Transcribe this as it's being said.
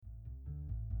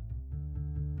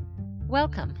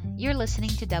Welcome. You're listening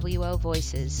to WO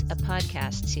Voices, a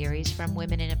podcast series from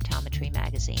Women in Optometry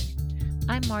magazine.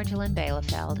 I'm Marjolin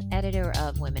Bielefeld, editor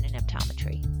of Women in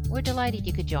Optometry. We're delighted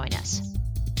you could join us.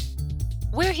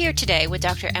 We're here today with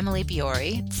Dr. Emily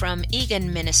Biore from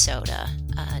Eagan, Minnesota.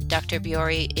 Dr.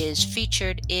 Biore is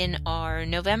featured in our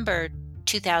November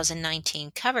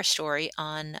 2019 cover story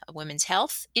on women's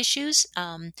health issues,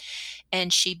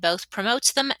 and she both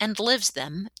promotes them and lives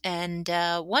them. And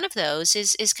one of those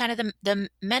is kind of the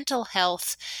mental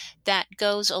health that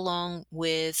goes along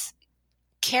with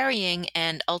carrying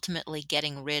and ultimately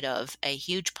getting rid of a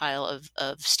huge pile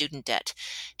of student debt.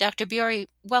 Dr. Biore,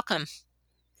 welcome.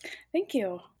 Thank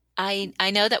you.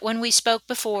 I know that when we spoke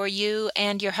before, you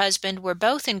and your husband were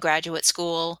both in graduate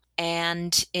school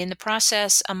and in the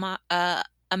process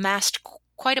amassed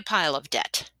quite a pile of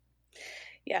debt.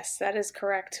 Yes, that is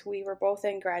correct. We were both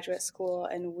in graduate school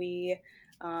and we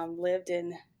lived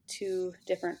in two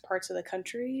different parts of the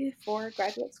country for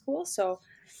graduate school. So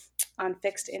on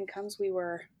fixed incomes, we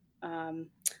were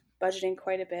budgeting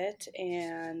quite a bit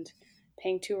and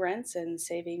paying two rents and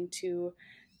saving to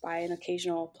buy an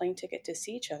occasional plane ticket to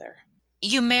see each other.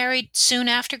 You married soon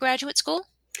after graduate school?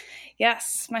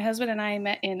 Yes, my husband and I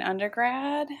met in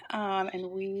undergrad,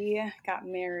 and we got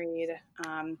married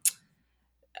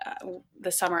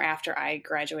the summer after I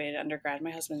graduated undergrad.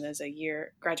 My husband is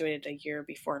graduated a year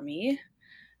before me.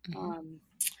 Mm-hmm.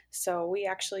 So we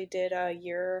actually did a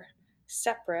year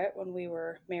separate when we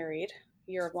were married,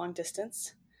 a year of long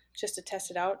distance, just to test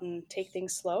it out and take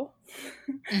things slow.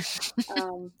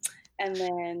 And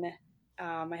then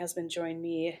my husband joined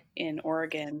me in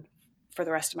Oregon for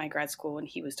the rest of my grad school when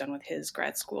he was done with his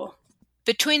grad school.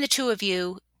 Between the two of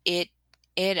you, it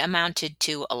amounted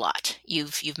to a lot.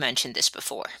 You've mentioned this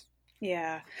before.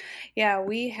 Yeah,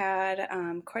 we had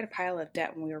quite a pile of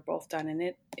debt when we were both done, and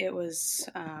it was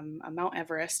a Mount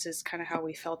Everest is kind of how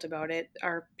we felt about it.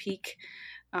 Our peak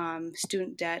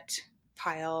student debt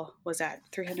pile was at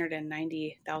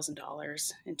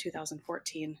 $390,000 in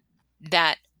 2014.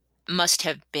 That must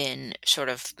have been sort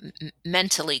of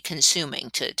mentally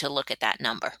consuming to look at that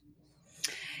number.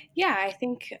 Yeah, I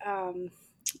think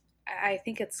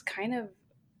it's kind of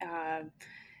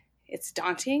it's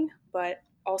daunting, but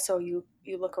also you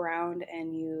look around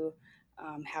and you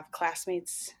have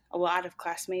classmates. A lot of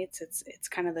classmates, it's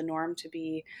kind of the norm to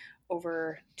be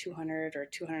over $200,000 or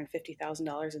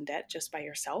 $250,000 in debt just by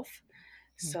yourself.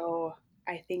 Mm-hmm. So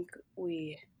I think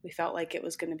we felt like it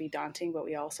was going to be daunting, but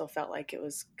we also felt like it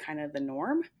was kind of the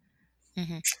norm.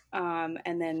 Mm-hmm.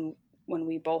 And then when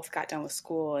we both got done with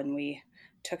school and we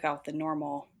took out the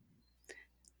normal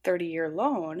 30-year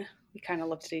loan, we kind of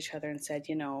looked at each other and said,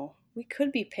 we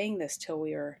could be paying this till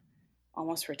we are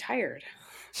almost retired.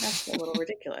 That's a little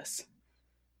ridiculous.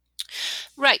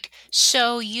 Right.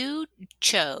 So you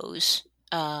chose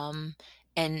and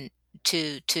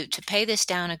to pay this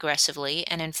down aggressively.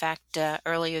 And in fact,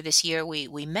 earlier this year,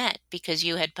 we met because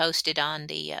you had posted on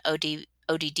the OD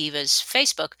Divas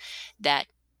Facebook that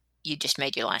you just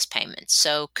made your last payment.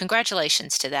 So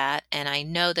congratulations to that. And I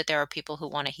know that there are people who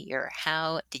want to hear,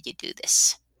 how did you do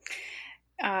this?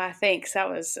 Thanks. That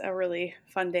was a really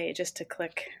fun day just to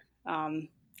click, done.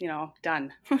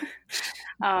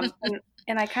 And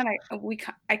I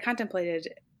contemplated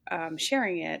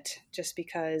sharing it just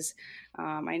because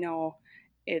I know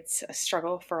it's a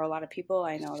struggle for a lot of people.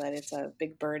 I know that it's a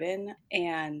big burden,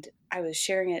 and I was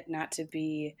sharing it not to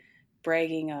be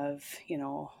bragging of,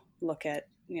 look at,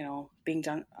 being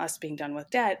done with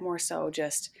debt, more so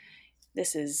just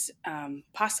this is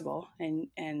possible, and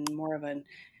more of an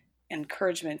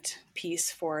encouragement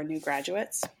piece for new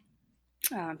graduates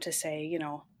to say,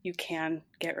 you can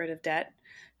get rid of debt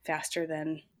faster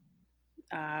than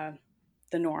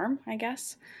the norm, I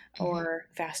guess, mm-hmm. or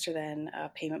faster than a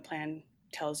payment plan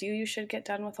tells you should get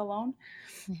done with a loan.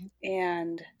 Mm-hmm.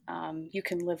 And you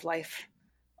can live life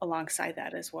alongside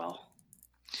that as well.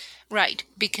 Right,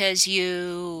 because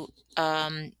you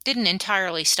didn't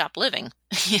entirely stop living.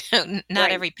 Not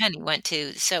right. Every penny went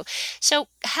to. So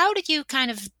how did you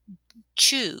kind of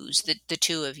choose the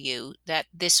two of you that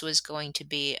this was going to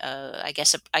be, I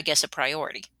guess a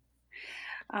priority?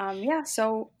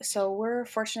 So we're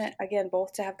fortunate, again,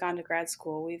 both to have gone to grad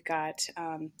school. We've got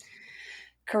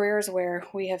careers where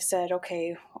we have said,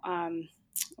 okay,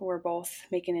 we're both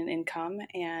making an income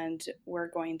and we're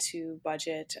going to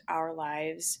budget our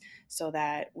lives so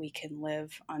that we can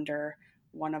live under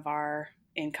one of our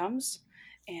incomes,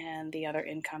 and the other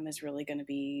income is really going to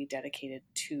be dedicated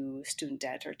to student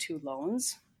debt or to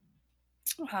loans.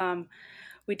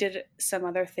 We did some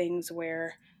other things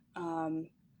where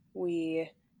we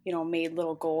made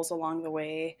little goals along the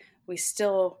way. We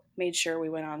still made sure we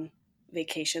went on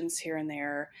vacations here and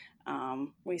there.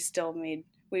 We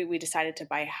decided to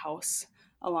buy a house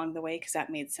along the way because that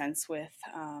made sense with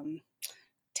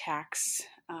tax,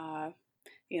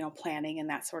 planning and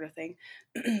that sort of thing.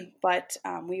 But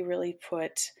we really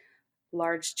put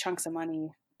large chunks of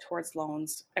money towards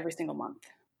loans every single month.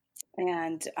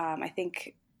 And I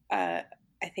think that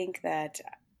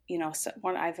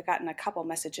I've gotten a couple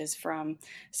messages from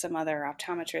some other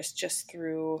optometrists just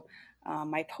through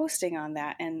my posting on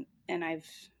that, and I've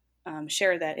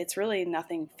shared that it's really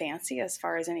nothing fancy as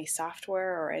far as any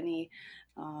software or any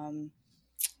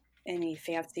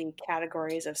fancy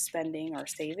categories of spending or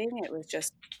saving. It was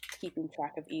just keeping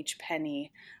track of each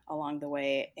penny along the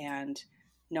way and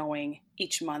knowing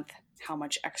each month how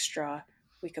much extra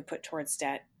we could put towards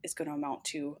debt is going to amount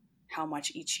to how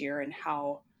much each year and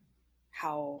how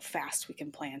fast we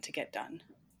can plan to get done.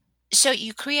 So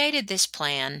you created this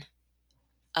plan,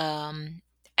 and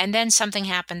then something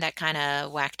happened that kind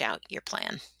of whacked out your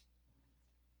plan.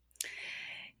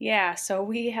 Yeah, so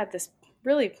we had this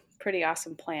really pretty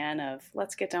awesome plan of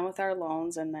let's get done with our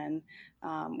loans, and then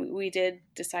we did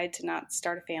decide to not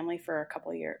start a family for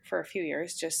a few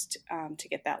years, just to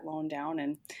get that loan down.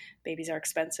 And babies are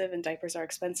expensive, and diapers are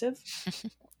expensive.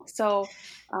 So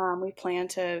we planned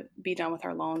to be done with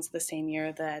our loans the same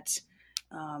year that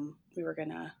we were going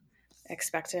to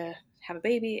expect to have a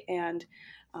baby. And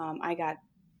I got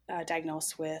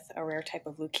diagnosed with a rare type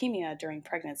of leukemia during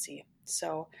pregnancy.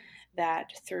 So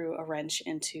that threw a wrench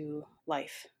into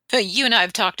life. You and I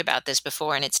have talked about this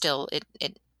before, and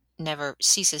it never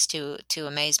ceases to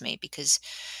amaze me because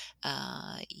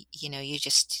you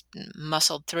just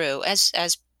muscled through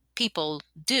as people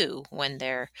do when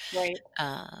they're right.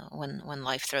 When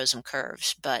life throws them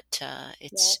curves. But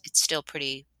it's still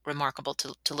pretty remarkable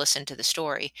to listen to the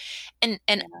story, and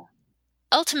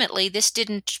ultimately this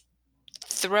didn't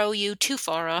throw you too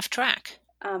far off track.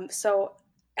 So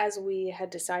as we had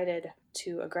decided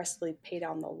to aggressively pay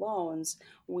down the loans,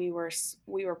 we were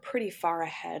pretty far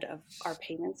ahead of our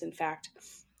payments. In fact,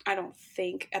 I don't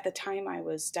think at the time I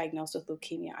was diagnosed with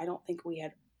leukemia, I don't think we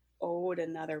had owed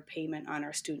another payment on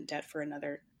our student debt for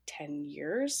another 10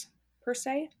 years per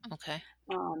se. Okay.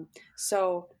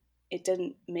 So it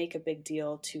didn't make a big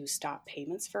deal to stop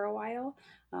payments for a while.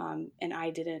 And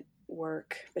I didn't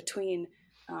work between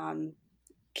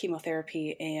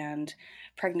chemotherapy and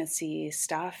pregnancy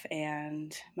stuff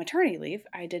and maternity leave.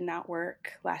 I did not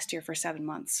work last year for 7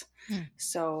 months.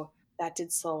 So that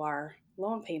did slow our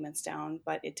loan payments down,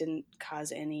 but it didn't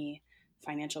cause any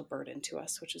financial burden to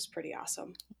us, which was pretty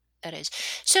awesome. That is.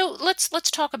 So let's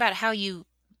talk about how you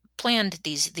planned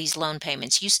these loan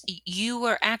payments. You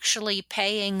were actually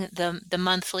paying the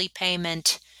monthly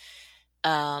payment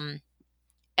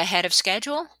ahead of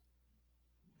schedule?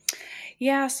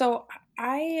 Yeah, so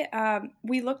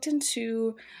we looked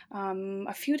into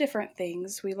a few different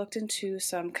things. We looked into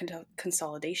some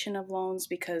consolidation of loans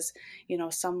because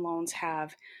some loans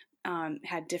have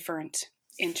had different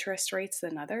interest rates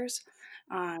than others.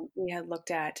 We had looked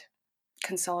at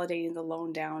consolidating the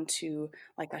loan down to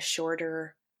like a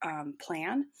shorter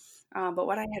plan. But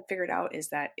what I had figured out is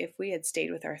that if we had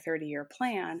stayed with our 30-year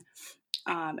plan,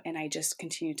 and I just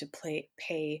continued to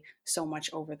pay so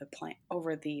much over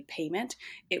the payment,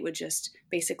 it would just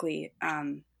basically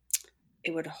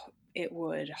it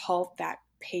would halt that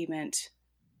payment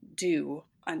due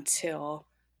until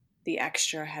the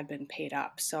extra had been paid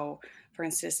up. So for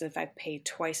instance, if I pay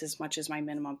twice as much as my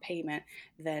minimum payment,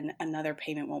 then another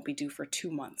payment won't be due for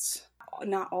 2 months.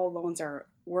 Not all loans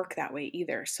work that way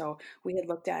either. So we had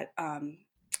looked at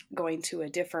going to a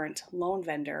different loan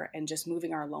vendor and just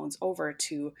moving our loans over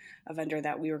to a vendor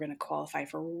that we were going to qualify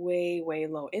for way, way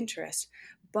low interest.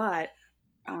 But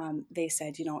they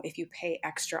said, if you pay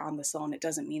extra on this loan, it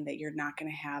doesn't mean that you're not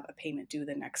going to have a payment due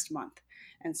the next month.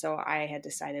 And so I had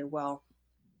decided, well,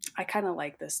 I kind of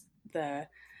like the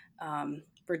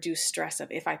reduced stress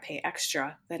of if I pay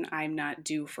extra, then I'm not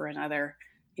due for another,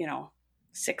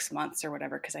 6 months or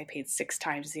whatever, because I paid 6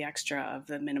 times the extra of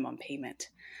the minimum payment.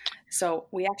 So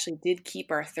we actually did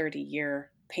keep our 30-year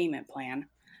payment plan,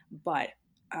 but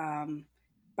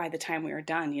by the time we were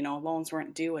done,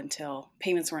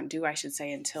 payments weren't due, I should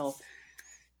say, until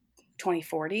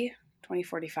 2040,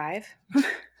 2045.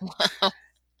 Wow.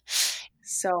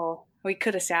 So we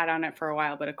could have sat on it for a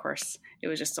while, but of course it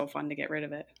was just so fun to get rid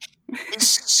of it.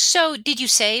 So did you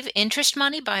save interest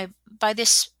money by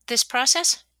this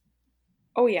process?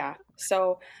 Oh yeah.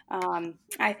 So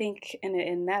I think,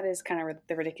 and that is kind of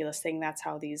the ridiculous thing. That's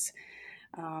how these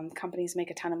companies make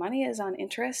a ton of money, is on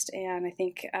interest. And I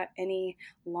think any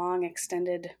long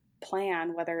extended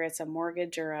plan, whether it's a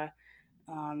mortgage or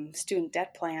student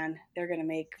debt plan, they're going to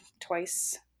make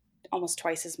almost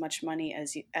twice as much money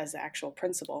as the actual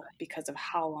principal because of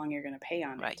how long you're going to pay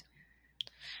on Right. it.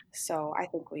 So I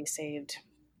think we saved.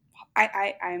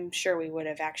 I'm sure we would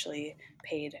have actually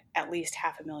paid at least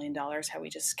 $500,000 had we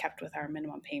just kept with our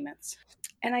minimum payments.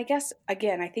 And I guess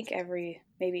again, I think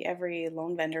maybe every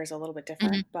loan vendor is a little bit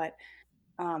different, but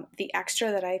the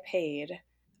extra that I paid,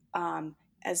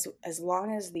 as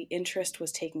long as the interest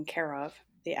was taken care of,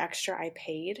 the extra I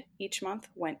paid each month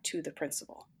went to the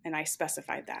principal, and I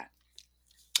specified that.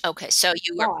 Okay, so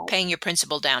you were But paying your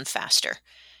principal down faster.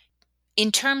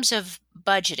 In terms of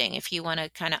budgeting, if you want to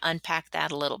kind of unpack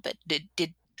that a little bit, did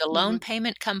the loan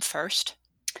payment come first?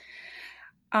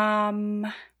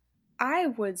 I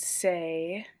would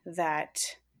say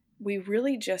that we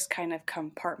really just kind of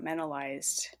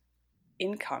compartmentalized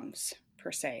incomes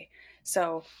per se.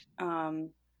 So,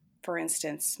 for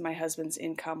instance, my husband's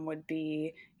income would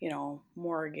be,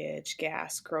 mortgage,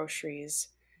 gas, groceries,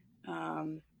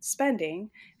 spending,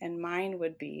 and mine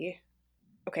would be,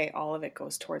 okay, all of it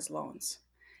goes towards loans.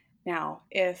 Now,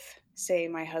 if, say,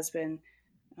 my husband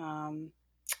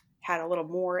had a little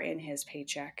more in his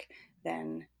paycheck,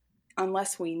 then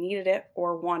unless we needed it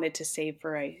or wanted to save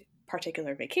for a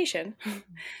particular vacation,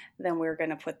 then we're going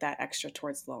to put that extra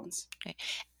towards loans. Okay.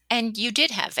 And you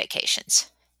did have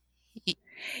vacations.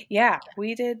 Yeah,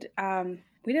 we did.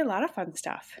 We did a lot of fun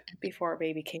stuff before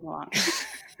baby came along.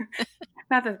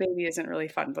 Not that baby isn't really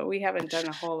fun, but we haven't done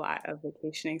a whole lot of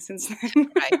vacationing since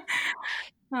then.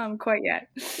 Right. Quite yet.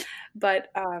 But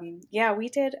yeah, we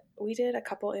did a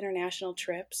couple international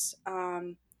trips.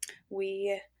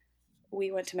 We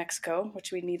went to Mexico,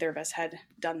 which neither of us had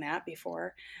done that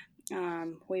before.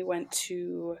 We went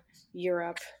to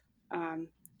Europe,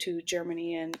 to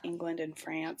Germany and England and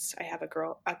France. I have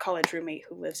a college roommate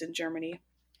who lives in Germany.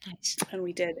 Nice. And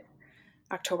we did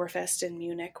Oktoberfest in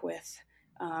Munich with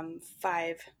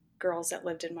 5 girls that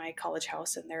lived in my college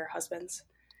house and their husbands.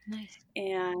 Nice.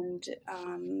 And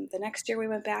the next year we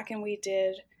went back and we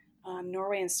did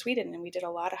Norway and Sweden, and we did a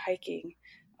lot of hiking.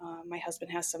 My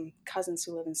husband has some cousins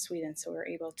who live in Sweden, so we were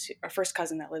able to, our first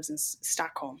cousin that lives in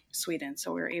Stockholm, Sweden,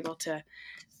 so we were able to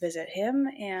visit him.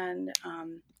 And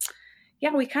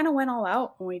yeah, we kind of went all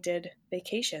out when we did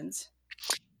vacations,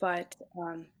 but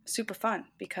super fun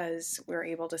because we were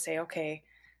able to say, okay,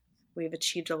 we've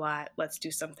achieved a lot, let's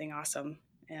do something awesome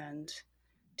and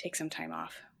take some time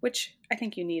off, which I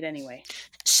think you need anyway.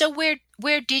 So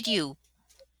where did you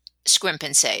scrimp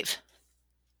and save?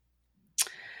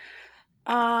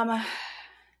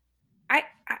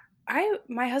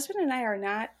 My husband and I are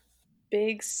not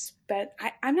big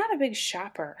I'm not a big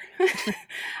shopper.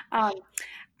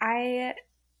 I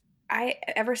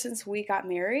ever since we got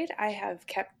married, I have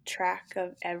kept track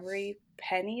of every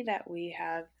penny that we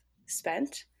have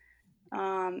spent.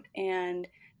 And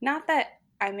not that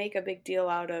I make a big deal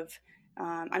out of,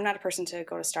 I'm not a person to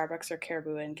go to Starbucks or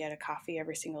Caribou and get a coffee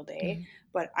every single day,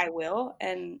 but I will.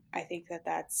 And I think that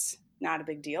that's not a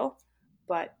big deal,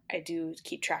 but I do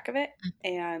keep track of it.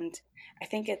 And I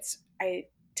think I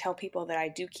tell people that I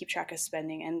do keep track of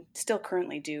spending and still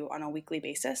currently do on a weekly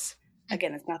basis.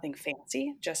 Again, it's nothing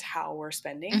fancy, just how we're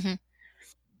spending.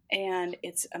 And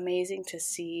it's amazing to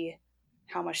see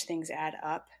how much things add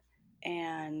up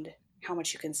and how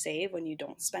much you can save when you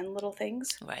don't spend little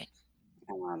things. Right.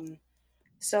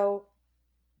 So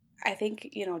I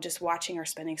think, just watching our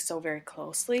spending so very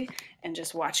closely and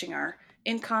just watching our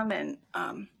income and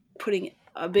putting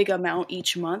a big amount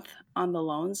each month on the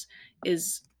loans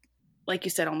is, like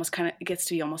you said, almost kind of, it gets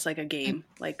to be almost like a game.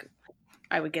 Like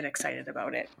I would get excited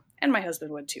about it. And my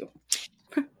husband would too,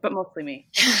 but mostly me.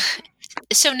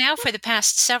 So now for the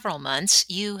past several months,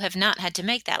 you have not had to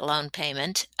make that loan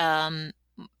payment.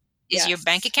 Is your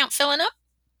bank account filling up?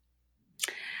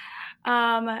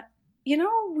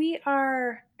 We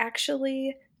are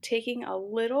actually taking a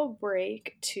little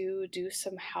break to do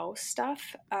some house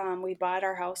stuff. We bought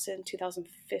our house in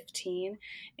 2015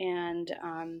 and,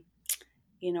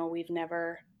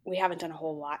 we haven't done a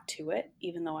whole lot to it,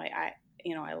 even though I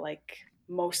like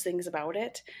most things about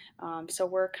it. So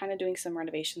we're kind of doing some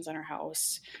renovations on our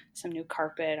house, some new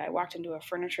carpet. I walked into a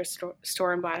furniture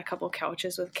store and bought a couple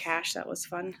couches with cash. That was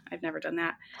fun. I've never done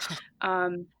that.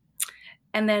 And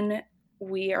then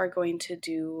we are going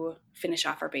to finish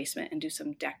off our basement and do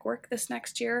some deck work this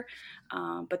next year,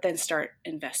 but then start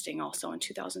investing also in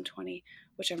 2020,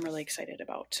 which I'm really excited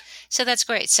about. So that's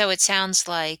great. So it sounds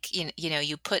like,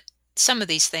 you put some of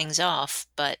these things off,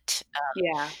 but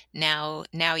yeah, now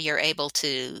you're able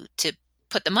to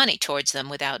put the money towards them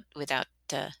without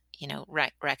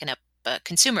racking up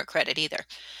consumer credit either.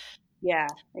 Yeah,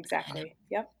 exactly.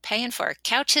 Yep. Paying for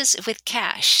couches with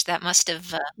cash. That must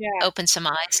have Yeah. opened some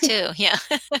eyes too. Yeah.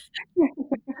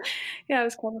 Yeah, it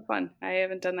was kind of fun. I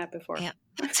haven't done that before. Yeah.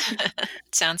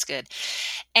 Sounds good.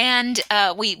 And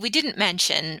we didn't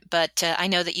mention, but I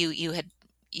know that you had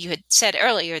said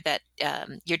earlier that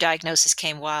your diagnosis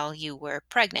came while you were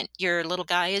pregnant. Your little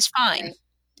guy is fine. Right.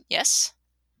 Yes,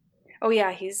 Oh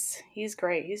yeah, he's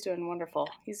great. He's doing wonderful.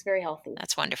 He's very healthy.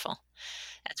 that's wonderful.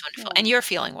 That's wonderful. And Yeah. you're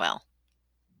feeling well.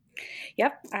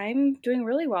 Yep, I'm doing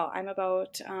really well. I'm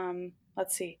about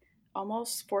let's see,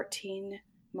 almost 14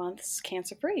 months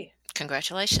cancer free.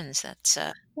 Congratulations.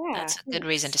 Yeah, That's a good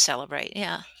reason to thanks. celebrate.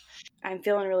 Yeah, I'm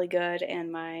feeling really good,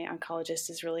 and my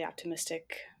oncologist is really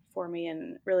optimistic for me,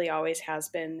 and really always has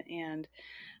been. And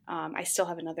I still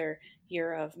have another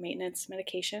year of maintenance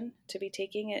medication to be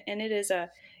taking, and it's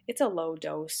a low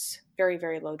dose, very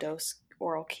very low dose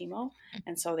oral chemo,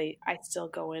 and so I still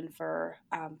go in for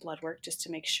blood work just to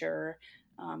make sure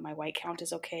my white count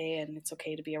is okay, and it's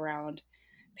okay to be around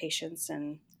patients,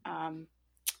 and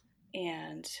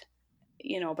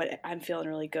but I'm feeling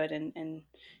really good, and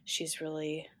she's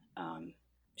really um,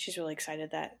 she's really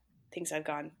excited that things have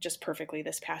gone just perfectly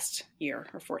this past year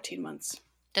or 14 months.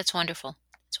 that's wonderful.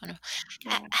 That's wonderful.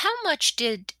 Yeah. How much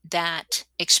did that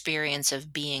experience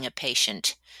of being a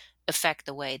patient affect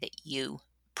the way that you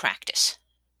practice?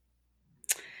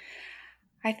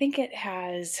 I think it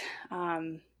has,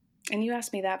 and you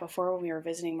asked me that before when we were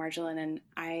visiting Marjolaine, and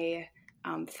I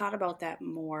thought about that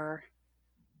more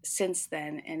since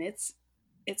then, and it's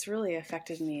really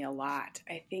affected me a lot.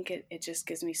 I think it just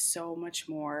gives me so much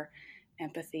more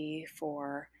empathy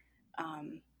for,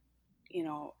 um, you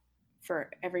know, for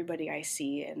everybody I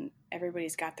see, and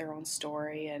everybody's got their own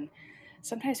story, and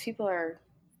sometimes people are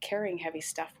carrying heavy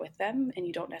stuff with them, and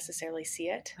you don't necessarily see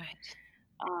it.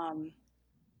 Right. Um,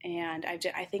 and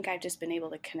I think I've just been able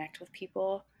to connect with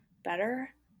people better,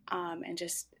 and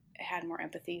just had more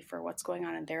empathy for what's going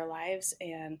on in their lives,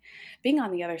 and being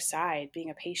on the other side, being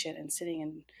a patient and sitting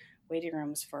in waiting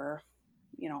rooms for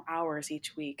hours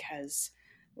each week has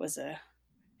was a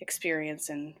experience,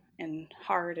 and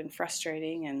hard and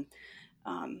frustrating, and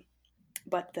um,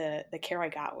 but the care I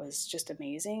got was just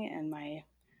amazing, and my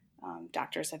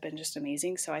doctors have been just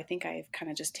amazing. So I think I've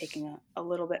kind of just taken a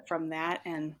little bit from that,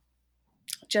 and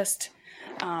just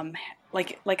um,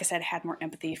 like I said, had more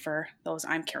empathy for those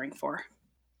I'm caring for.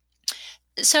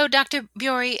 So, Dr.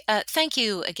 Bury, thank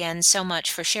you again so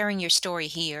much for sharing your story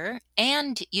here.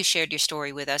 And you shared your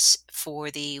story with us for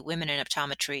the Women in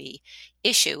Optometry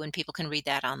issue, and people can read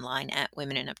that online at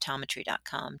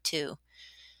womeninoptometry.com too.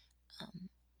 Um,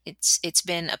 it's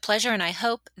been a pleasure, and I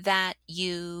hope that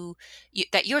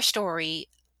that your story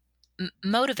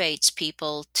motivates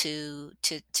people to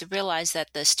realize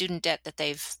that the student debt that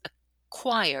they've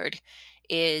acquired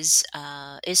is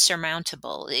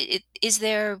surmountable. Is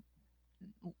there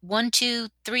one, two,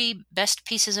 three best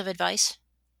pieces of advice?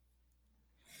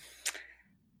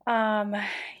 Um,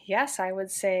 yes, I would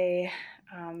say,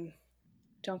 um,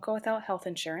 don't go without health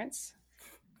insurance.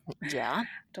 Yeah,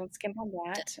 Don't skimp on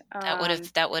th-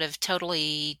 that. that would have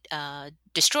totally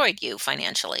destroyed you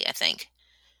financially. I think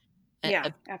a, Yeah, a,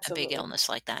 a big absolutely, illness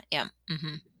like that. Yeah.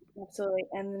 Hmm. absolutely.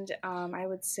 And I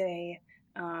would say,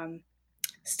 um,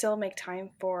 still make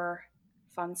time for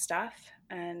fun stuff,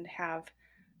 and have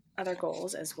other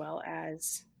goals as well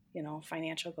as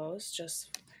financial goals.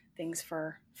 Just things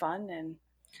for fun, and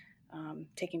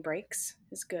taking breaks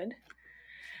is good.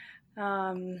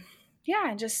 Um, yeah,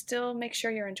 and just still make sure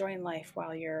you're enjoying life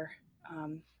while you're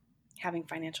um, having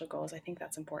financial goals. I think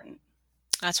that's important.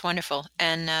 That's wonderful,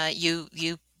 and you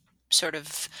sort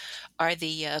of are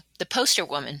the poster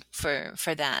woman for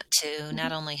that, to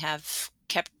not Mhm. only have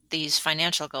kept these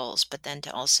financial goals, but then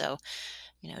to also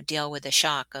deal with the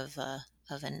shock of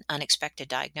an unexpected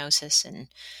diagnosis, and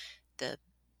the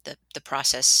the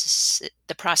process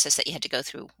that you had to go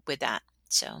through with that.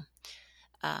 So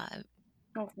uh,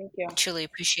 Oh, thank you. truly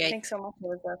appreciate. Thanks so much.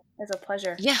 It was a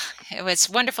pleasure. Yeah, it was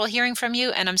wonderful hearing from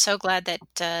you, and I'm so glad that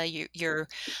you're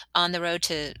on the road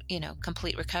to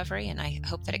complete recovery, and I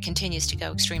hope that it continues to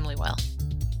go extremely well.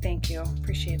 Thank you.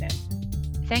 Appreciate it.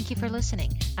 Thank you for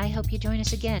listening. I hope you join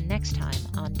us again next time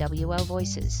on WO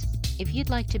Voices. If you'd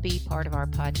like to be part of our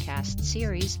podcast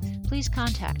series, please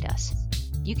contact us.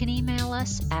 You can email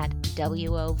us at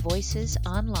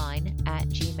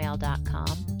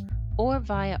wovoicesonline@gmail.com, or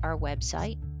via our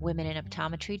website,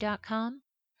 womeninoptometry.com,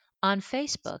 on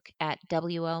Facebook at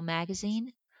WO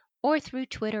Magazine, or through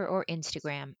Twitter or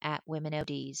Instagram at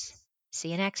WomenODs.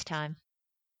 See you next time.